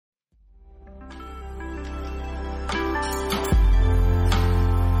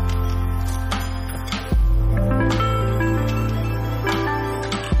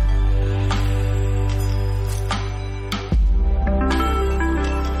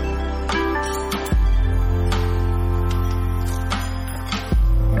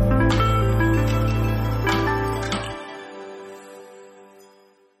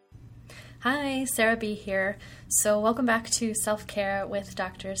Sarah B. here. So welcome back to Self-Care with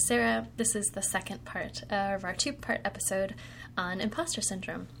Dr. Sarah. This is the second part of our two-part episode on imposter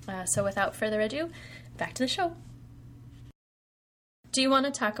syndrome. So without further ado, back to the show. Do you want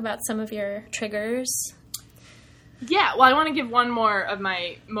to talk about some of your triggers? Yeah, well, I want to give one more of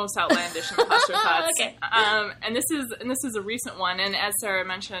my most outlandish imposter thoughts. Okay. And this is a recent one. And as Sarah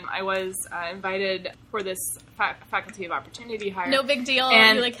mentioned, I was invited for this faculty of opportunity hire. No big deal.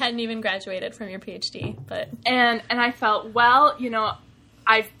 And, you hadn't even graduated from your PhD, but and I felt, well,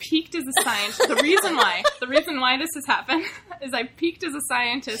 I've peaked as a scientist. The reason why this has happened is I peaked as a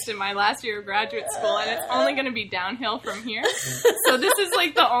scientist in my last year of graduate school, and it's only going to be downhill from here. So this is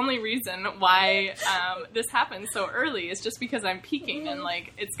the only reason why this happens so early is just because I'm peaking, and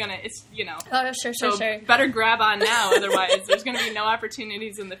Oh, sure. Better grab on now, otherwise there's going to be no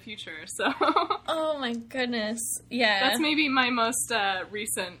opportunities in the future. So. Oh my goodness, yeah. That's maybe my most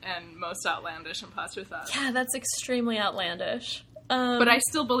recent and most outlandish imposter thought. Yeah, that's extremely outlandish. But I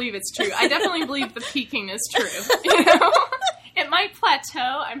still believe it's true. I definitely believe the peaking is true. It might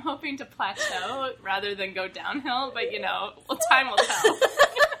plateau. I'm hoping to plateau rather than go downhill, but time will tell.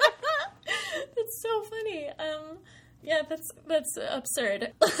 That's so funny. Yeah, that's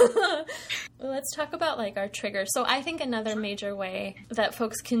absurd. Let's talk about our triggers. So I think another major way that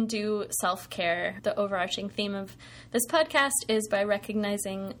folks can do self-care, the overarching theme of this podcast, is by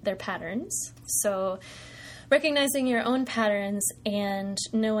recognizing their patterns. So recognizing your own patterns and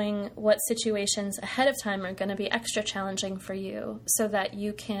knowing what situations ahead of time are going to be extra challenging for you so that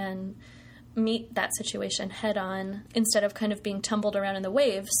you can meet that situation head on instead of kind of being tumbled around in the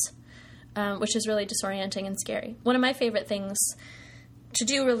waves, which is really disorienting and scary. One of my favorite things to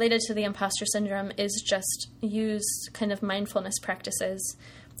do related to the imposter syndrome is just use kind of mindfulness practices.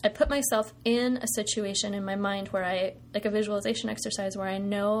 I put myself in a situation in my mind where a visualization exercise where I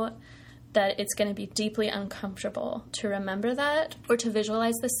know that it's going to be deeply uncomfortable to remember that or to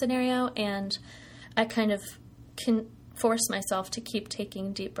visualize this scenario, and I kind of can force myself to keep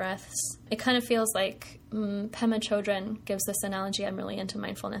taking deep breaths. It kind of feels like Pema Chodron gives this analogy. I'm really into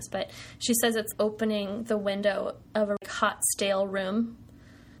mindfulness, but she says it's opening the window of a hot, stale room.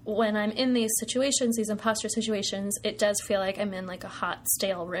 When I'm in these situations, these imposter situations, it does feel like I'm in a hot,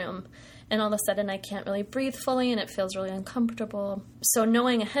 stale room. And all of a sudden I can't really breathe fully and it feels really uncomfortable. So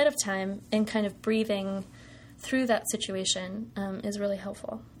knowing ahead of time and kind of breathing through that situation is really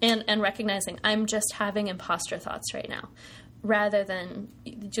helpful. And recognizing I'm just having imposter thoughts right now, rather than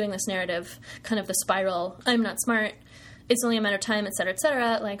doing this narrative, kind of the spiral, I'm not smart, it's only a matter of time, et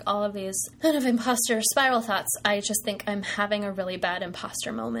cetera, all of these kind of imposter spiral thoughts. I just think I'm having a really bad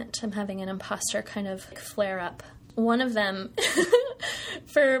imposter moment. I'm having an imposter kind of flare up. One of them,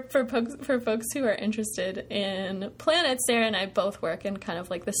 for folks who are interested in planets, Sarah and I both work in kind of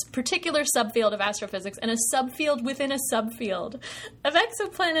this particular subfield of astrophysics, and a subfield within a subfield of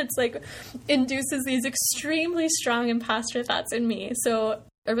exoplanets induces these extremely strong imposter thoughts in me. So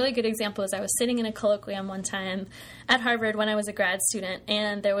a really good example is I was sitting in a colloquium one time at Harvard when I was a grad student,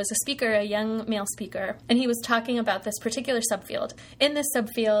 and there was a speaker, a young male speaker, and he was talking about this particular subfield. In this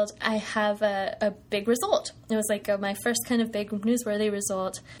subfield, I have a big result. It was my first kind of big newsworthy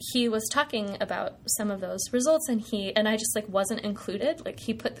result. He was talking about some of those results, and I just wasn't included.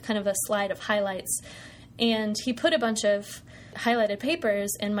 He put kind of a slide of highlights, and he put a bunch of highlighted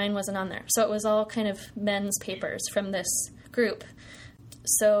papers, and mine wasn't on there. So it was all kind of men's papers from this group.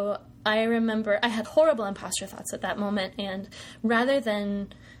 So I remember I had horrible imposter thoughts at that moment, and rather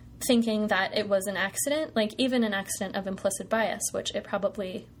than thinking that it was an accident, even an accident of implicit bias, which it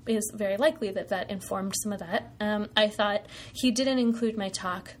probably is very likely that informed some of that, I thought he didn't include my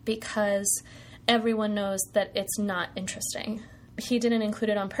talk because everyone knows that it's not interesting. He didn't include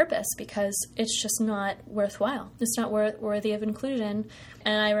it on purpose because it's just not worthwhile. It's not worthy of inclusion.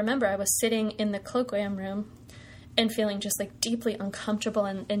 And I remember I was sitting in the colloquium room and feeling just deeply uncomfortable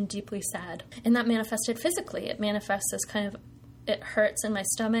and deeply sad. And that manifested physically. It manifests as it hurts in my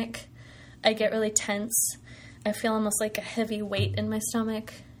stomach. I get really tense. I feel almost like a heavy weight in my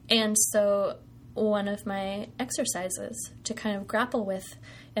stomach. And so one of my exercises to kind of grapple with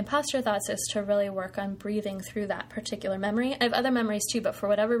imposter thoughts is to really work on breathing through that particular memory. I have other memories too, but for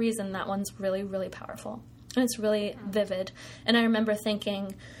whatever reason, that one's really, really powerful. And it's really vivid. And I remember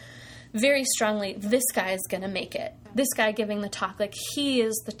thinking very strongly, this guy's going to make it. This guy giving the talk, he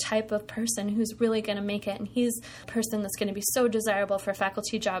is the type of person who's really going to make it, and he's a person that's going to be so desirable for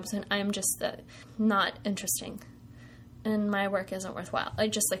faculty jobs, and I'm just not interesting, and my work isn't worthwhile. I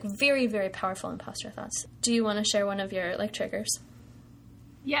just very, very powerful imposter thoughts. Do you want to share one of your triggers?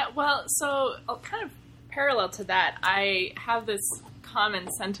 Yeah, well, so kind of parallel to that, I have this common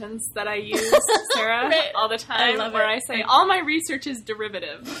sentence that I use, Sarah, Right. all the time, where I say, all my research is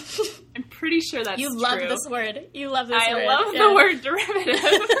derivative. I'm pretty sure that's true. You love this word. You love this word. I love the word derivative.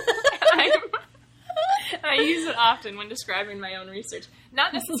 I use it often when describing my own research.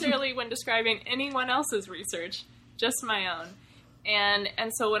 Not necessarily when describing anyone else's research, just my own.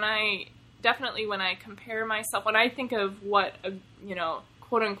 And so when I compare myself, when I think of what a,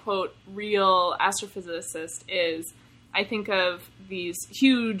 quote unquote real astrophysicist is, I think of these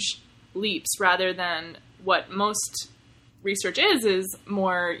huge leaps rather than what most research is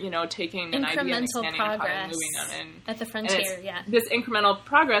more, taking an idea and expanding upon it and moving on. At the frontier, yeah. This incremental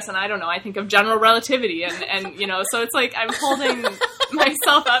progress, and I don't know, I think of general relativity, and so it's like I'm holding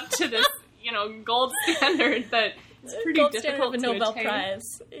myself up to this, gold standard that is pretty gold difficult standard of a Nobel attain.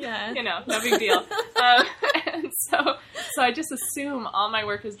 Prize. Yeah. No big deal. And so I just assume all my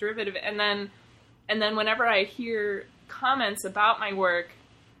work is derivative, and then whenever I hear comments about my work,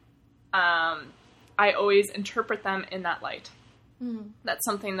 I always interpret them in that light. That's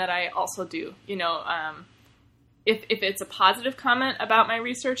something that I also do. If it's a positive comment about my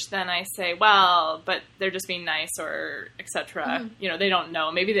research, then I say, well, but they're just being nice, or etc. They don't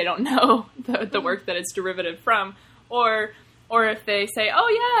know. Maybe they don't know the work that it's derivative from. Or if they say, oh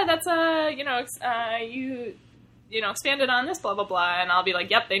yeah, that's you expanded on this, blah blah blah, and I'll be like,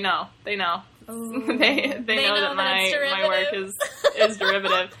 yep, they know. They know that my work is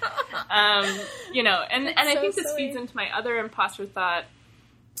derivative. And I think this feeds into my other imposter thought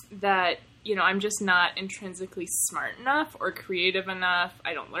that, I'm just not intrinsically smart enough or creative enough.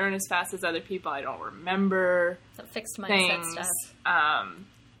 I don't learn as fast as other people. I don't remember fixed mindset things stuff.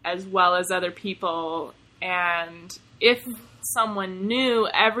 As well as other people. And if someone knew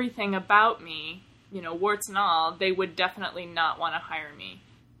everything about me, warts and all, they would definitely not want to hire me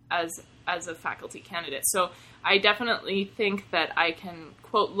as a faculty candidate. So I definitely think that I can,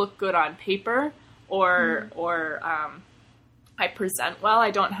 quote, look good on paper, or I present well. I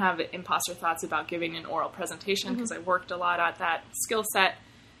don't have imposter thoughts about giving an oral presentation because I worked a lot at that skill set.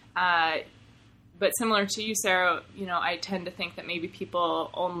 But similar to you, Sarah, I tend to think that maybe people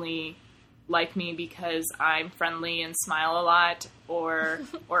only like me because I'm friendly and smile a lot, or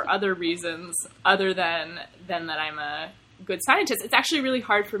other reasons other than that I'm a good scientist. It's actually really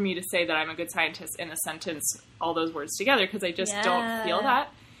hard for me to say that I'm a good scientist in a sentence, all those words together, because I just don't feel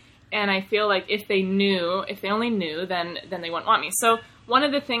that. And I feel like if they only knew, then they wouldn't want me. So one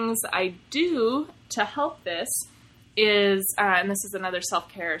of the things I do to help this is, and this is another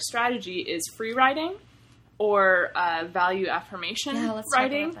self-care strategy, is free writing or value affirmation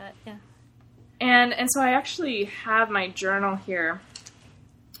writing. Talk about that. Yeah. And so I actually have my journal here.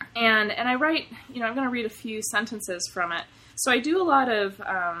 And I write, I'm going to read a few sentences from it. So I do a lot of,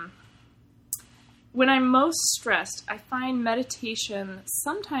 when I'm most stressed, I find meditation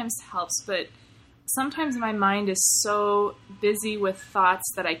sometimes helps, but sometimes my mind is so busy with thoughts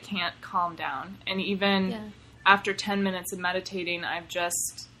that I can't calm down. And even after 10 minutes of meditating, I've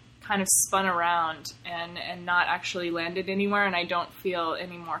just kind of spun around and not actually landed anywhere, and I don't feel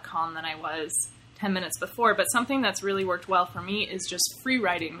any more calm than I was 10 minutes before. But something that's really worked well for me is just free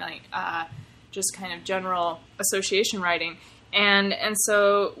writing, like just kind of general association writing. And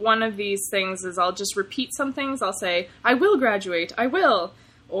so one of these things is I'll just repeat some things. I'll say, I will graduate, I will.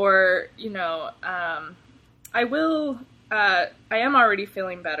 Or, I will, I am already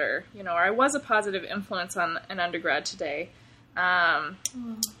feeling better, or I was a positive influence on an undergrad today.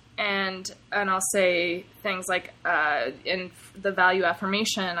 And I'll say things like, in the value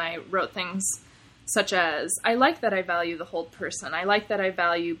affirmation, I wrote things such as, I like that I value the whole person. I like that I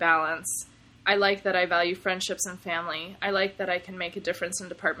value balance. I like that I value friendships and family. I like that I can make a difference in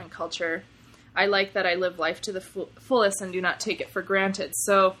department culture. I like that I live life to the fullest and do not take it for granted.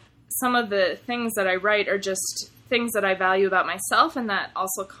 So some of the things that I write are just things that I value about myself, and that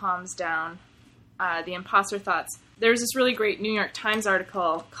also calms down the imposter thoughts. There's this really great New York Times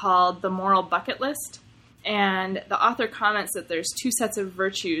article called The Moral Bucket List, and the author comments that there's two sets of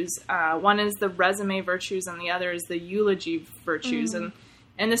virtues. One is the resume virtues, and the other is the eulogy virtues.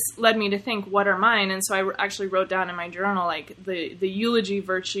 And this led me to think, what are mine? And so I actually wrote down in my journal, like, the eulogy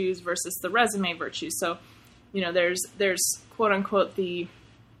virtues versus the resume virtues. So, there's quote unquote the,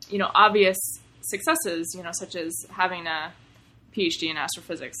 obvious successes, such as having a PhD in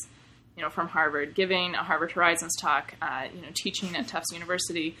astrophysics, from Harvard, giving a Harvard Horizons talk, teaching at Tufts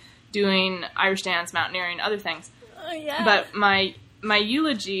University, doing Irish dance, mountaineering, other things. Oh, yeah. But my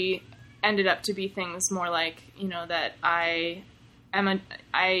eulogy ended up to be things more like, that I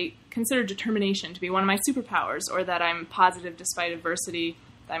consider determination to be one of my superpowers, or that I'm positive despite adversity,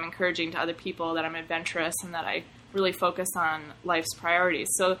 that I'm encouraging to other people, that I'm adventurous, and that I really focus on life's priorities.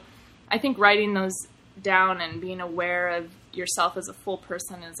 So I think writing those down and being aware of yourself as a full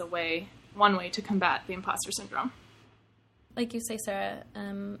person is one way to combat the imposter syndrome. Like you say, Sarah,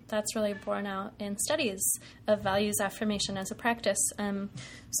 that's really borne out in studies of values affirmation as a practice.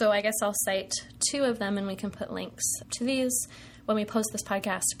 So I guess I'll cite 2 of them, and we can put links to these when we post this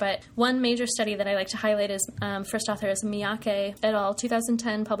podcast. But one major study that I like to highlight is, first author is Miyake et al.,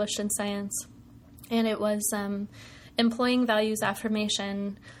 2010, published in Science. And it was employing values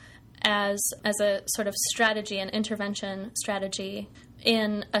affirmation as a sort of strategy, an intervention strategy,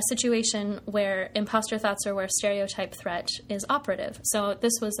 in a situation where imposter thoughts or where stereotype threat is operative. So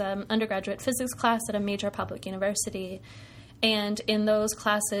this was an undergraduate physics class at a major public university. And in those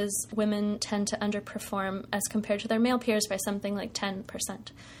classes, women tend to underperform as compared to their male peers by something like 10%.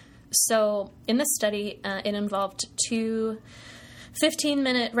 So in this study, it involved 2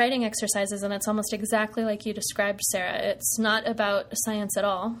 15-minute writing exercises, and it's almost exactly like you described, Sarah. It's not about science at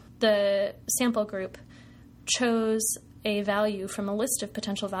all. The sample group chose a value from a list of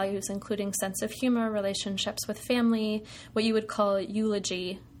potential values, including sense of humor, relationships with family, what you would call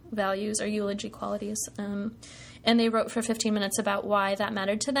eulogy values or eulogy qualities. And they wrote for 15 minutes about why that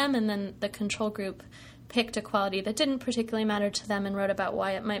mattered to them, and then the control group picked a quality that didn't particularly matter to them and wrote about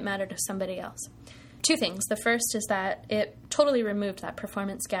why it might matter to somebody else. 2 things. The first is that it totally removed that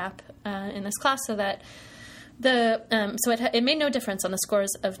performance gap in this class, so that it made no difference on the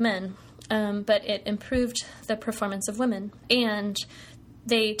scores of men, but it improved the performance of women. And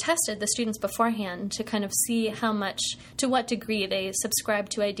they tested the students beforehand to kind of see to what degree they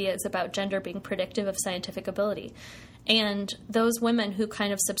subscribed to ideas about gender being predictive of scientific ability. And those women who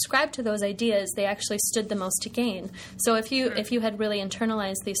kind of subscribed to those ideas, they actually stood the most to gain. So if you had really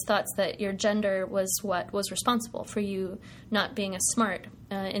internalized these thoughts that your gender was what was responsible for you not being as smart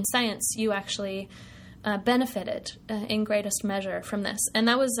in science, you actually benefited in greatest measure from this. And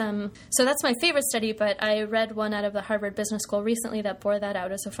that was, so that's my favorite study, but I read one out of the Harvard Business School recently that bore that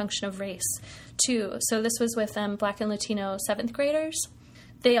out as a function of race, too. So this was with Black and Latino 7th graders.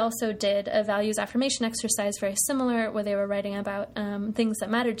 They also did a values affirmation exercise very similar, where they were writing about things that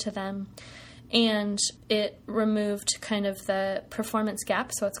mattered to them. And it removed kind of the performance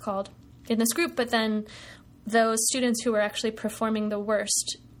gap, so it's called, in this group. But then those students who were actually performing the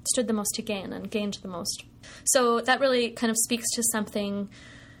worst stood the most to gain and gained the most. So that really kind of speaks to something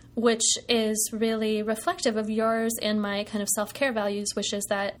which is really reflective of yours and my kind of self-care values, which is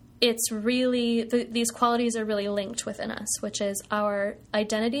that it's really, these qualities are really linked within us, which is our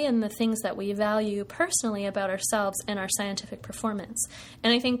identity and the things that we value personally about ourselves and our scientific performance.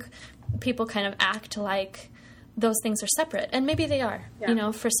 And I think people kind of act like those things are separate, and maybe they are,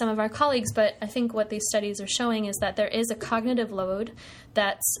 for some of our colleagues, but I think what these studies are showing is that there is a cognitive load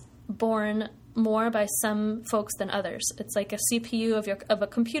that's borne more by some folks than others. It's like a CPU of a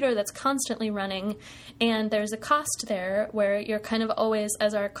computer that's constantly running, and there's a cost there where you're kind of always,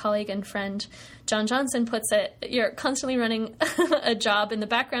 as our colleague and friend John Johnson puts it, you're constantly running a job in the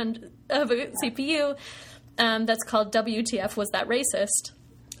background of a CPU that's called WTF, was that racist?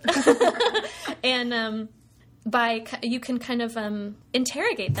 And you can kind of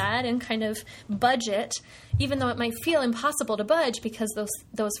interrogate that and kind of budget, even though it might feel impossible to budge because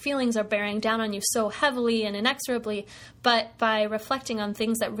those feelings are bearing down on you so heavily and inexorably. But by reflecting on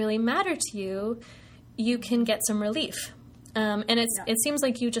things that really matter to you, you can get some relief. And it seems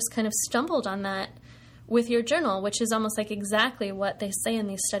like you just kind of stumbled on that with your journal, which is almost like exactly what they say in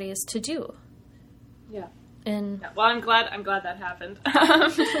these studies to do. Yeah. And well, I'm glad that happened.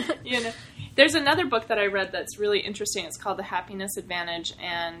 There's another book that I read that's really interesting. It's called The Happiness Advantage,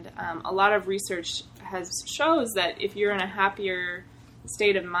 and a lot of research shows that if you're in a happier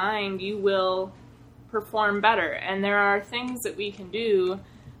state of mind, you will perform better. And there are things that we can do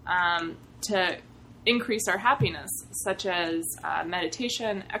to increase our happiness, such as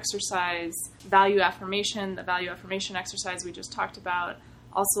meditation, exercise, value affirmation, the value affirmation exercise we just talked about.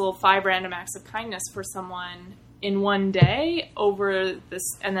 Also, 5 random acts of kindness for someone in one day over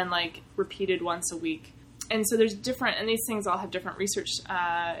this, and then repeated once a week. And so there's different, and these things all have different research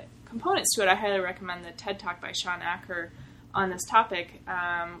components to it. I highly recommend the TED Talk by Sean Acker on this topic,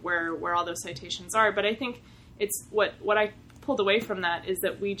 where all those citations are. But I think it's what I pulled away from that is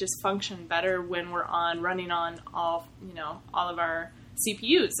that we just function better when we're running on all of our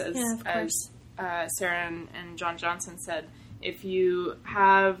CPUs, as Sarah and John Johnson said. If you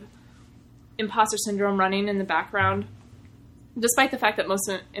have imposter syndrome running in the background, despite the fact that most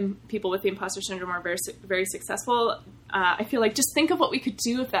people with the imposter syndrome are very, very successful, I feel like just think of what we could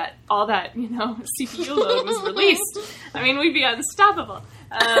do if all that CPU load was released. I mean, we'd be unstoppable.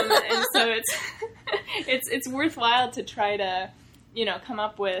 And so it's worthwhile to try to, come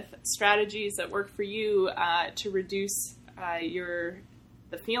up with strategies that work for you to reduce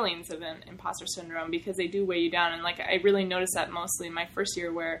the feelings of an imposter syndrome, because they do weigh you down. And I really noticed that mostly in my first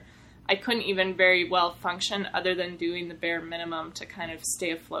year, where I couldn't even very well function other than doing the bare minimum to kind of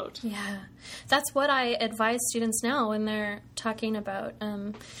stay afloat. Yeah. That's what I advise students now when they're talking about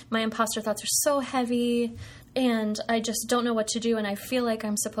my imposter thoughts are so heavy and I just don't know what to do and I feel like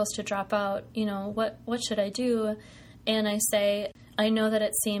I'm supposed to drop out. What should I do? And I say, I know that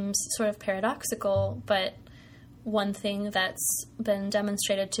it seems sort of paradoxical, but one thing that's been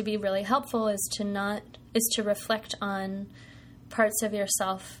demonstrated to be really helpful is to reflect on parts of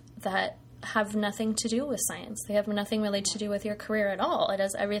yourself that have nothing to do with science. They have nothing really to do with your career at all. It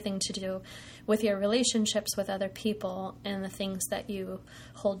has everything to do with your relationships with other people and the things that you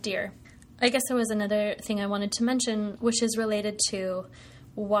hold dear. I guess there was another thing I wanted to mention, which is related to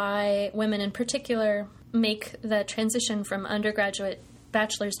why women in particular make the transition from undergraduate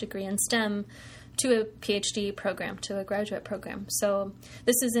bachelor's degree in STEM to a PhD program, to a graduate program. So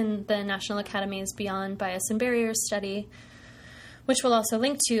this is in the National Academy's Beyond Bias and Barriers study, which we'll also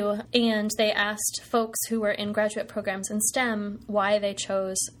link to, and they asked folks who were in graduate programs in STEM why they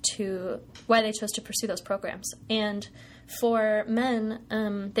chose to pursue those programs. And for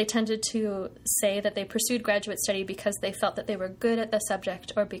men, they tended to say that they pursued graduate study because they felt that they were good at the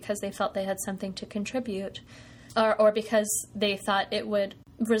subject, or because they felt they had something to contribute, or because they thought it would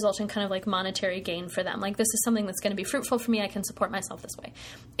result in kind of monetary gain for them. This is something that's going to be fruitful for me. I can support myself this way.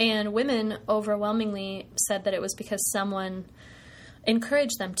 And women overwhelmingly said that it was because someone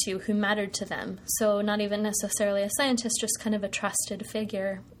encouraged them to, who mattered to them. So not even necessarily a scientist, just kind of a trusted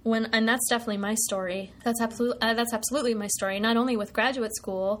figure. And that's definitely my story. That's absolutely my story. Not only with graduate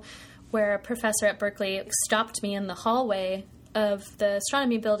school, where a professor at Berkeley stopped me in the hallway of the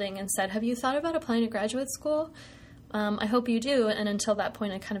astronomy building and said, "Have you thought about applying to graduate school? I hope you do." And until that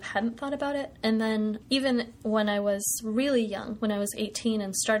point, I kind of hadn't thought about it. And then even when I was really young, when I was 18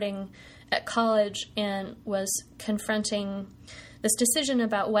 and starting at college and was confronting this decision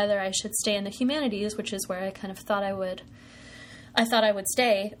about whether I should stay in the humanities, which is where I kind of thought I would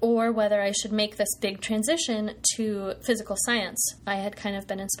stay, or whether I should make this big transition to physical science. I had kind of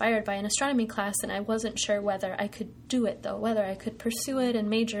been inspired by an astronomy class, and I wasn't sure whether I could do it, though, whether I could pursue it and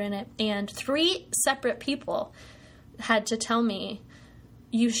major in it. And 3 separate people had to tell me,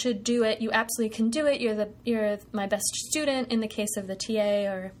 "You should do it. You absolutely can do it. You're my best student," in the case of the TA,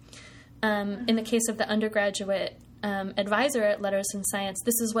 or in the case of the undergraduate advisor at Letters in Science.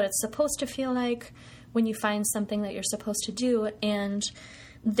 This is what it's supposed to feel like when you find something that you're supposed to do. And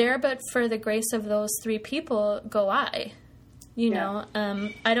there, but for the grace of those 3 people, go I.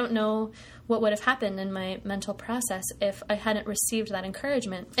 I don't know what would have happened in my mental process if I hadn't received that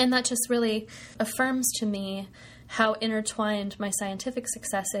encouragement. And that just really affirms to me how intertwined my scientific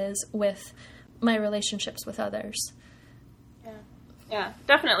success is with my relationships with others. Yeah,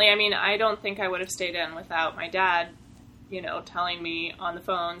 definitely. I mean, I don't think I would have stayed in without my dad, telling me on the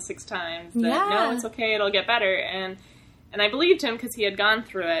phone 6 times that, no, it's okay, it'll get better. And I believed him because he had gone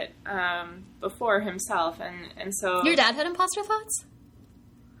through it before himself. And so... Your dad had imposter thoughts?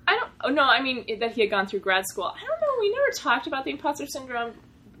 I mean, that he had gone through grad school. I don't know. We never talked about the imposter syndrome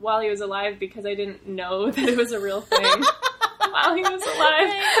while he was alive because I didn't know that it was a real thing. While he was alive.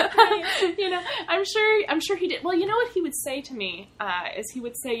 Right. I'm sure he did. Well, you know what he would say to me is he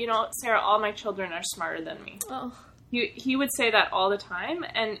would say, "Sarah, all my children are smarter than me." Oh. He would say that all the time,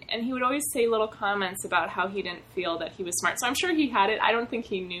 and he would always say little comments about how he didn't feel that he was smart. So I'm sure he had it. I don't think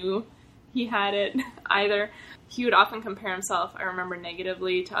he knew he had it either. He would often compare himself, I remember,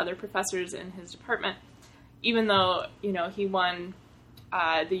 negatively to other professors in his department, even though, he won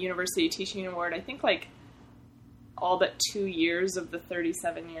the University Teaching Award, I think, all but 2 years of the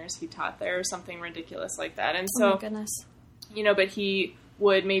 37 years he taught there, or something ridiculous like that. And so, oh my goodness. But he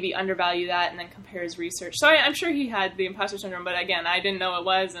would maybe undervalue that and then compare his research. So I'm sure he had the imposter syndrome, but again, I didn't know it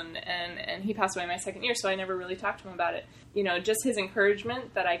was, and he passed away my second year, so I never really talked to him about it. Just his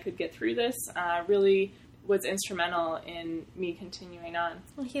encouragement that I could get through this really was instrumental in me continuing on.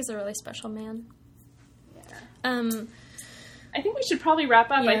 Well, he's a really special man. Yeah. I think we should probably wrap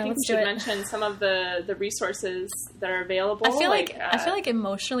up. Yeah, I think we should mention some of the resources that are available. I feel like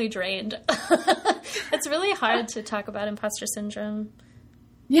emotionally drained. It's really hard to talk about imposter syndrome.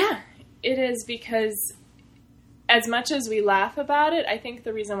 Yeah, it is, because as much as we laugh about it, I think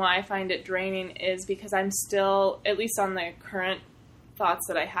the reason why I find it draining is because I'm still, at least on the current thoughts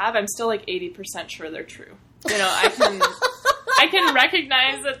that I have, I'm still 80% sure they're true. I I can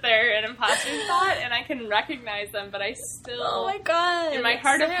recognize that they're an imposter thought, and I can recognize them, but I still, oh my god, in my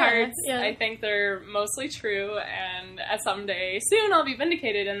heart of hearts, yeah. I think they're mostly true, and someday soon I'll be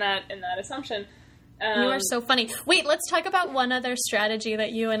vindicated in that assumption. You are so funny. Wait, let's talk about one other strategy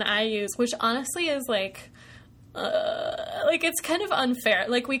that you and I use, which honestly is like it's kind of unfair.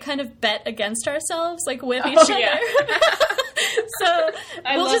 Like, we kind of bet against ourselves, like, with each other. Yeah. So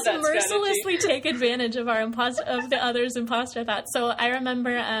we'll just mercilessly take advantage of of the other's imposter thoughts. So I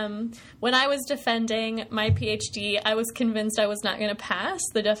remember when I was defending my PhD, I was convinced I was not going to pass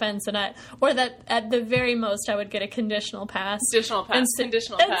the defense, or that at the very most I would get a conditional pass. Conditional pass.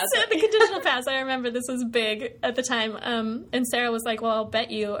 The conditional pass. I remember this was big at the time. And Sarah was like, "Well, I'll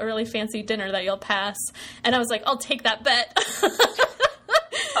bet you a really fancy dinner that you'll pass." And I was like, "I'll take that bet."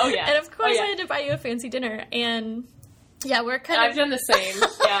 Oh yeah. And of course I had to buy you a fancy dinner. And yeah, we're kind of... I've done the same.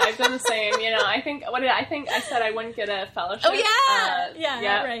 Yeah, I've done the same. You know, I think I said I wouldn't get a fellowship. Oh, yeah!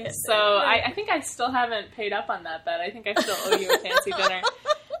 Yeah, right. So right. I think I still haven't paid up on that bet. I think I still owe you a fancy dinner.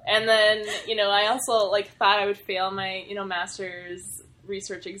 And then, you know, I also, thought I would fail my, master's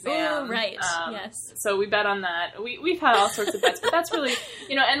research exam. Oh, right. Yes. So we bet on that. We've had all sorts of bets, but that's really,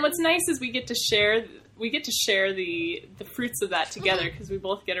 and what's nice is we get to share the fruits of that together, because we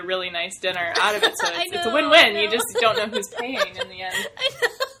both get a really nice dinner out of it. So it's a win-win. You just don't know who's paying in the end. I know.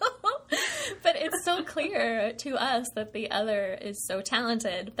 But it's so clear to us that the other is so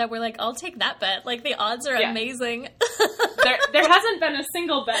talented that we're like, I'll take that bet. Like, the odds are amazing. There hasn't been a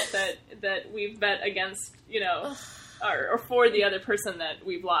single bet that we've bet against, or for the other person that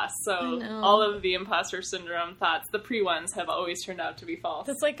we've lost. So all of the imposter syndrome thoughts, the pre-ones, have always turned out to be false.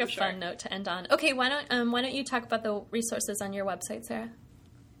 That's like a fun note to end on. Okay, why don't you talk about the resources on your website, Sarah?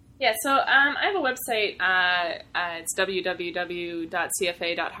 Yeah, so I have a website. It's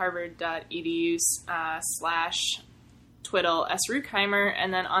www.cfa.harvard.edu/twiddle_S.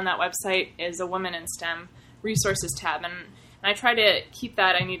 And then on that website is a Women in STEM resources tab. And I try to keep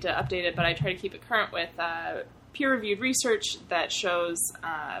that. I need to update it, but I try to keep it current with peer-reviewed research that shows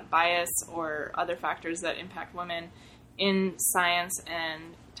bias or other factors that impact women in science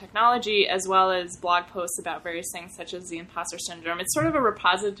and technology, as well as blog posts about various things such as the imposter syndrome. It's sort of a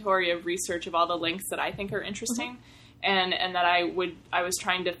repository of research of all the links that I think are interesting, and that I was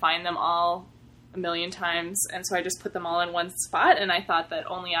trying to find them all a million times, and so I just put them all in one spot, and I thought that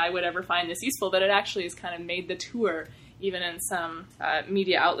only I would ever find this useful, but it actually has kind of made the tour, even in some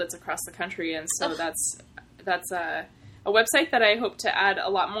media outlets across the country, and so that's a website that I hope to add a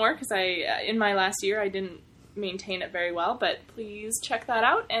lot more, because in my last year I didn't maintain it very well, but please check that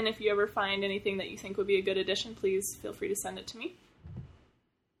out, and if you ever find anything that you think would be a good addition, please feel free to send it to me.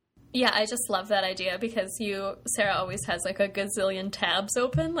 Yeah, I just love that idea, because Sarah always has like a gazillion tabs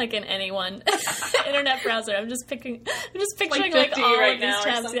open, like in any one internet browser. I'm just picturing like all right of these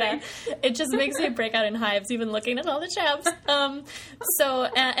tabs. Yeah, it just makes me break out in hives even looking at all the tabs. And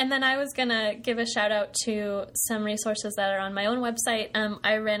then I was gonna give a shout out to some resources that are on my own website.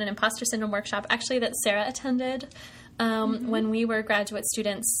 I ran an imposter syndrome workshop, actually, that Sarah attended when we were graduate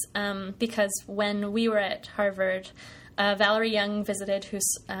students, because when we were at Harvard, Valerie Young visited, who's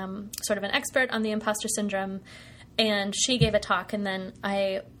sort of an expert on the imposter syndrome, and she gave a talk, and then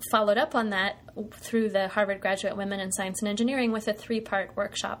I followed up on that through the Harvard Graduate Women in Science and Engineering with a 3-part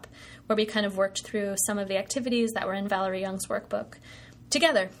workshop where we kind of worked through some of the activities that were in Valerie Young's workbook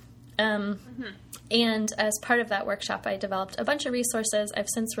together. And as part of that workshop, I developed a bunch of resources. I've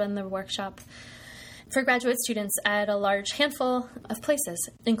since run the workshop for graduate students at a large handful of places,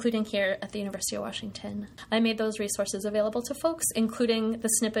 including here at the University of Washington. I made those resources available to folks, including the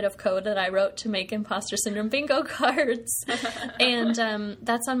snippet of code that I wrote to make imposter syndrome bingo cards. And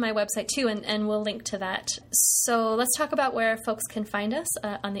that's on my website too, and we'll link to that. So let's talk about where folks can find us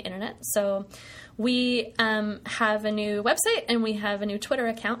on the internet. So we have a new website and we have a new Twitter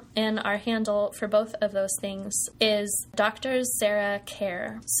account, and our handle for both of those things is Dr. Sarah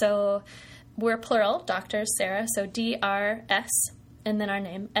Care. So we're plural, Dr. Sarah, so D-R-S, and then our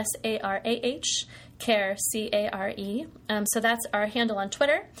name, S-A-R-A-H, Care, C-A-R-E. So that's our handle on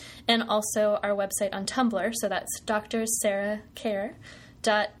Twitter, and also our website on Tumblr, so that's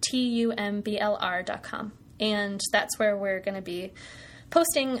drsarahcare.tumblr.com. And that's where we're going to be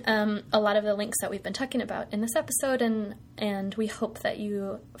posting a lot of the links that we've been talking about in this episode, and we hope that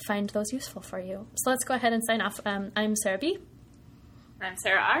you find those useful for you. So let's go ahead and sign off. I'm Sarah B. I'm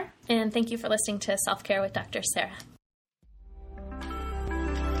Sarah R. And thank you for listening to Self-Care with Dr. Sarah.